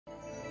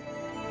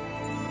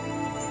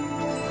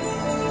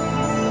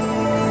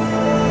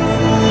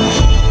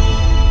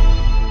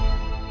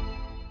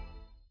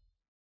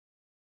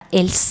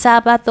el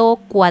sábado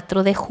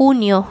 4 de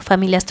junio,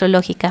 familia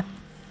astrológica.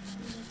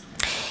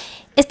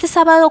 Este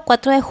sábado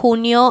 4 de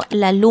junio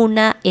la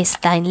luna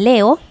está en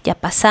Leo, ya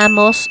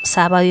pasamos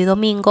sábado y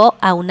domingo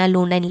a una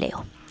luna en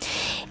Leo.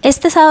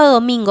 Este sábado y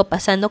domingo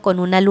pasando con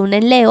una luna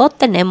en Leo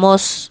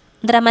tenemos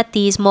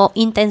dramatismo,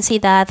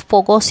 intensidad,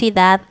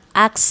 fogosidad,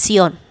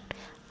 acción,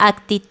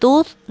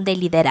 actitud de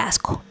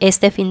liderazgo.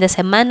 Este fin de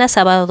semana,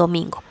 sábado,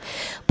 domingo.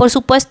 Por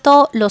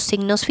supuesto, los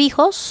signos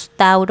fijos,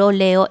 Tauro,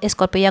 Leo,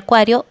 Escorpio y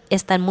Acuario,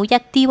 están muy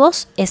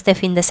activos este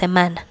fin de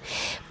semana,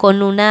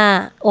 con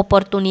una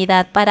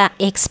oportunidad para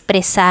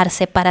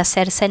expresarse, para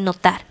hacerse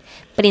notar.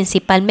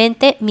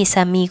 Principalmente mis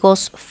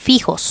amigos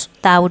fijos,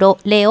 Tauro,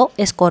 Leo,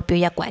 Escorpio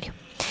y Acuario.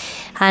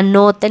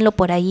 Anótenlo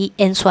por ahí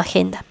en su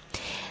agenda.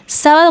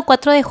 Sábado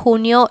 4 de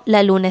junio,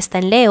 la luna está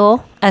en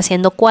Leo,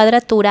 haciendo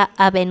cuadratura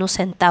a Venus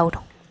en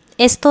Tauro.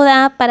 Esto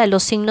da para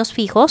los signos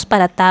fijos,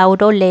 para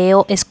Tauro,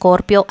 Leo,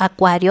 Escorpio,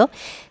 Acuario.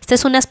 Este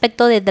es un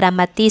aspecto de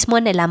dramatismo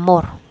en el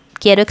amor.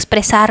 Quiero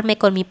expresarme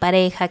con mi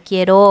pareja,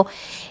 quiero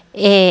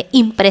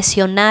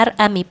impresionar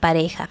a mi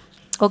pareja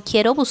o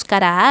quiero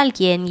buscar a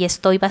alguien y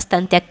estoy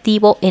bastante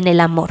activo en el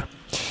amor.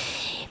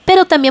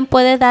 Pero también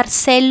puede dar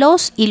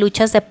celos y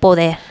luchas de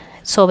poder,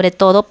 sobre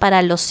todo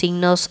para los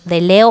signos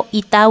de Leo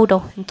y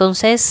Tauro.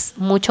 Entonces,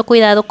 mucho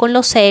cuidado con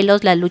los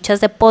celos, las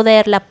luchas de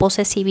poder, la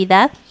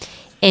posesividad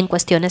en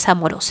cuestiones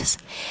amorosas.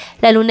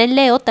 La luna en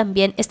Leo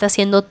también está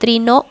haciendo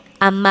trino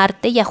a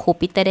Marte y a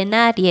Júpiter en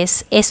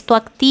Aries. Esto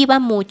activa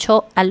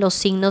mucho a los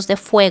signos de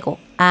fuego,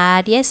 a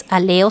Aries,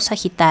 a Leo,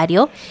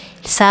 Sagitario.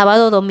 El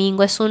sábado,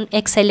 domingo es un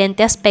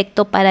excelente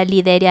aspecto para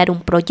liderar un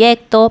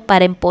proyecto,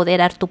 para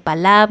empoderar tu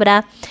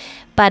palabra,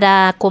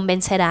 para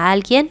convencer a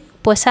alguien.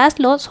 Pues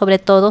hazlo, sobre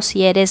todo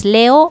si eres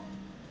Leo,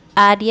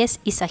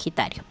 Aries y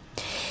Sagitario.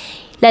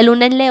 La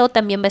luna en Leo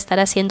también va a estar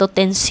haciendo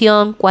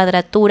tensión,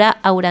 cuadratura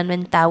a Urano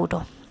en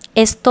Tauro.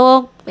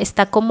 Esto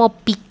está como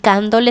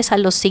picándoles a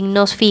los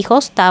signos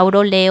fijos,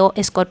 Tauro, Leo,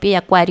 Escorpio y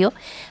Acuario,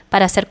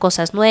 para hacer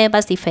cosas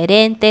nuevas,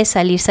 diferentes,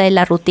 salirse de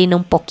la rutina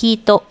un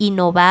poquito,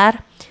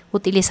 innovar,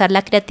 utilizar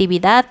la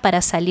creatividad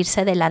para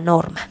salirse de la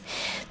norma.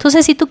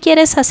 Entonces, si tú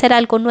quieres hacer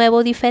algo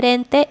nuevo,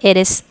 diferente,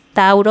 eres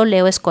Tauro,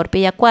 Leo,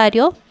 Escorpio y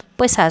Acuario,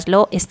 pues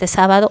hazlo este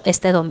sábado,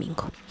 este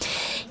domingo.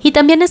 Y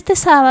también este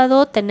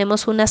sábado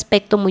tenemos un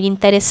aspecto muy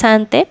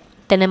interesante.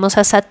 Tenemos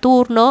a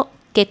Saturno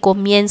que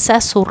comienza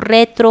su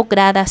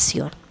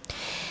retrogradación.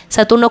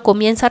 Saturno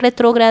comienza a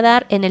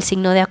retrogradar en el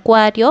signo de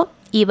Acuario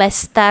y va a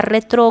estar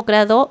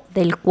retrógrado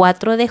del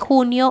 4 de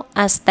junio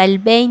hasta el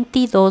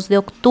 22 de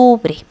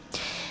octubre.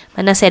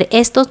 Van a ser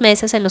estos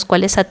meses en los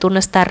cuales Saturno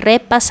está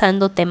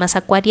repasando temas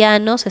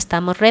acuarianos,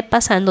 estamos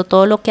repasando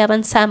todo lo que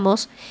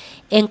avanzamos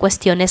en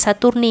cuestiones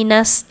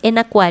saturninas en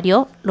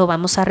Acuario, lo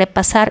vamos a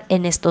repasar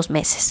en estos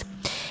meses.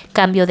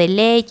 Cambio de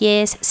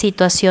leyes,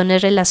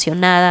 situaciones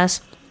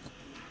relacionadas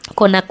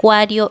con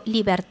Acuario,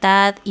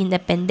 libertad,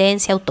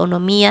 independencia,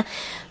 autonomía,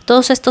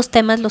 todos estos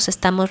temas los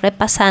estamos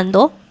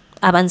repasando,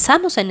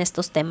 avanzamos en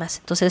estos temas,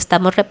 entonces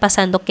estamos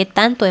repasando qué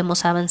tanto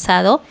hemos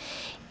avanzado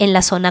en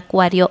la zona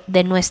Acuario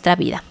de nuestra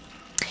vida.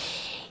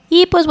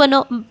 Y pues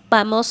bueno,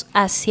 vamos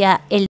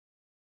hacia el